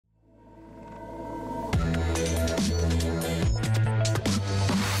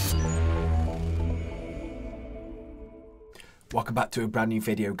Welcome back to a brand new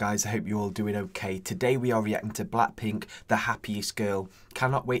video, guys. I hope you're all doing okay. Today we are reacting to BLACKPINK, The Happiest Girl.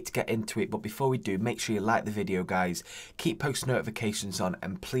 Cannot wait to get into it, but before we do, make sure you like the video, guys. Keep post notifications on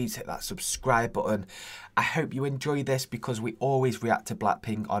and please hit that subscribe button. I hope you enjoy this because we always react to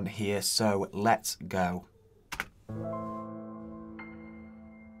BLACKPINK on here, so let's go.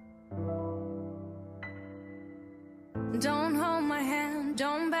 Don't hold my hand,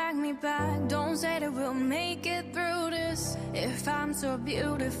 don't back me back, don't say that we'll make it through this. If I'm so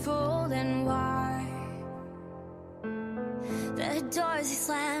beautiful, then why? The doors we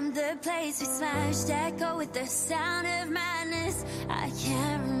slammed, the place we smashed, echo with the sound of madness. I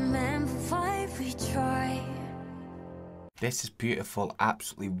can't remember why we tried. This is beautiful,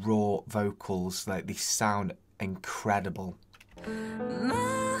 absolutely raw vocals, like they sound incredible.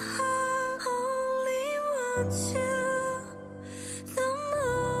 My heart only wants you.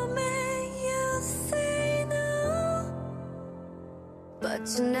 But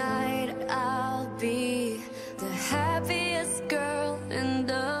tonight I'll be the happiest girl in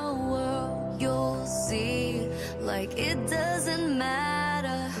the world. You'll see, like it doesn't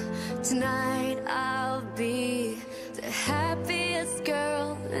matter. Tonight I'll be the happiest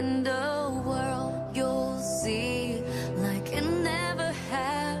girl in the world. You'll see, like it never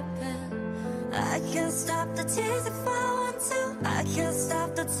happened. I can't stop the tears if I want to. I can't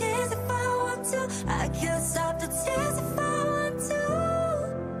stop the tears if I want to. I can't stop the tears if I want to.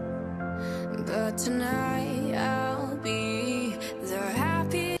 But tonight I'll be the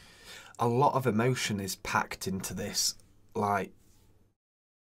happy. A lot of emotion is packed into this, like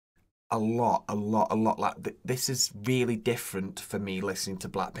a lot. Like this is really different for me listening to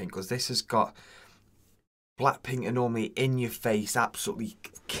BLACKPINK, because this has got BLACKPINK are normally in your face, absolutely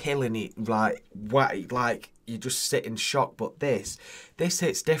killing it, like you just sit in shock. But this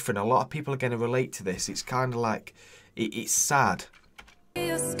hits different. A lot of people are going to relate to this. It's kind of like it's sad.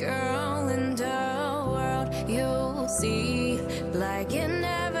 Girl in the world, you'll see, like it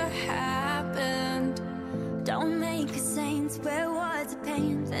never happened. Don't make a saint where words are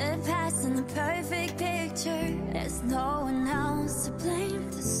pain. The past and the perfect picture. There's no one else to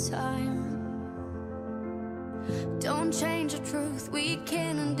blame this time. Don't change the truth, we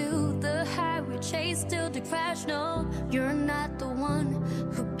can't undo the high we chase, still to crash. No, you're not the one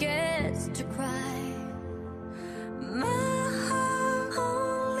who gets to cry. My heart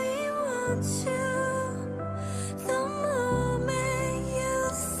only wants you. The moment you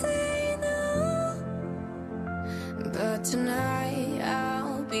say no. But tonight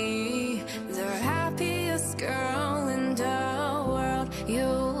I'll be the happiest girl in the world.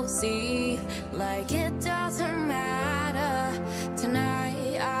 You'll see, like it doesn't matter.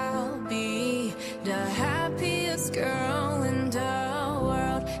 Tonight I'll be the happiest girl in the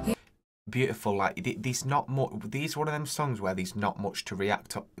world. Beautiful, like there's not much. These are one of them songs where there's not much to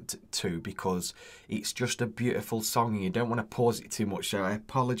react to because it's just a beautiful song and you don't want to pause it too much. So I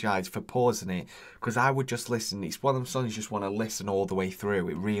apologise for pausing it because I would just listen. It's one of them songs you just want to listen all the way through.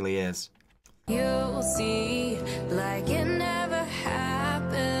 It really is. You'll see, like it never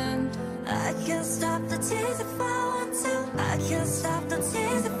happened. I can't stop the tears if I want to. I can't stop the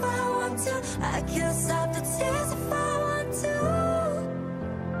tears if I want to. I can't stop the tears if I want to.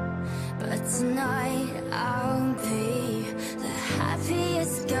 But tonight I'll be the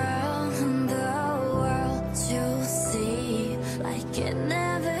happiest girl in the world. You'll see, like it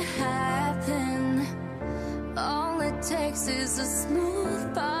never happened. All it takes is a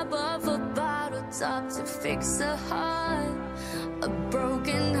smooth pop of a bottle top to fix a heart, a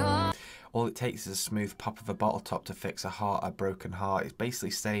broken heart. All it takes is a smooth pop of a bottle top to fix a broken heart. It's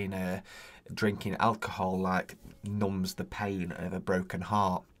basically saying drinking alcohol like numbs the pain of a broken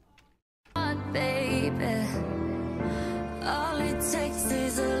heart. Baby, all it takes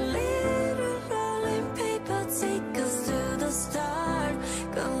is a little rolling paper. Take us to the start,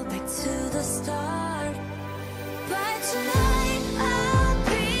 go back to the start. But tonight I'll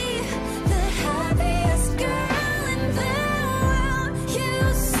be the happiest girl in the world.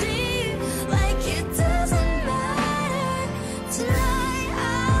 You see, like it doesn't matter. Tonight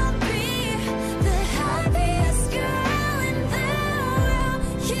I'll be the happiest girl in the world.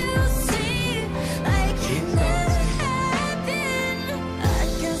 You see, like it never happened. I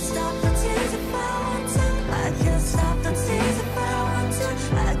can't stop the tears if I want to. I can't stop the tears if I want to.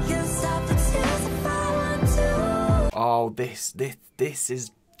 I can't stop the tears if I want to. Oh, this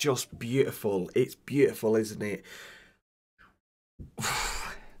is just beautiful. It's beautiful, isn't it?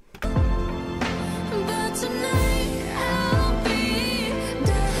 But tonight I'll be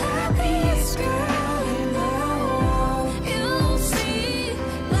the happiest girl in the world. You'll see,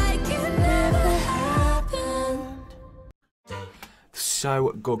 like it never happened.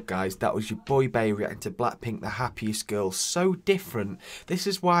 so good, guys. That was your boy Bayo reacting to BLACKPINK, the happiest girl. So different. This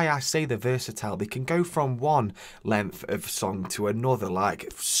is why I say they're versatile. They can go from one length of song to another,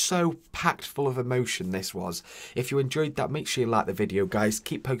 like so packed full of emotion this was. If you enjoyed that, make sure you like the video, guys.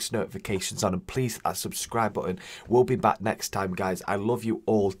 Keep post notifications on and please hit that subscribe button. We'll be back next time, guys. I love you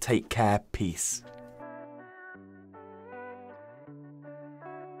all. Take care. Peace.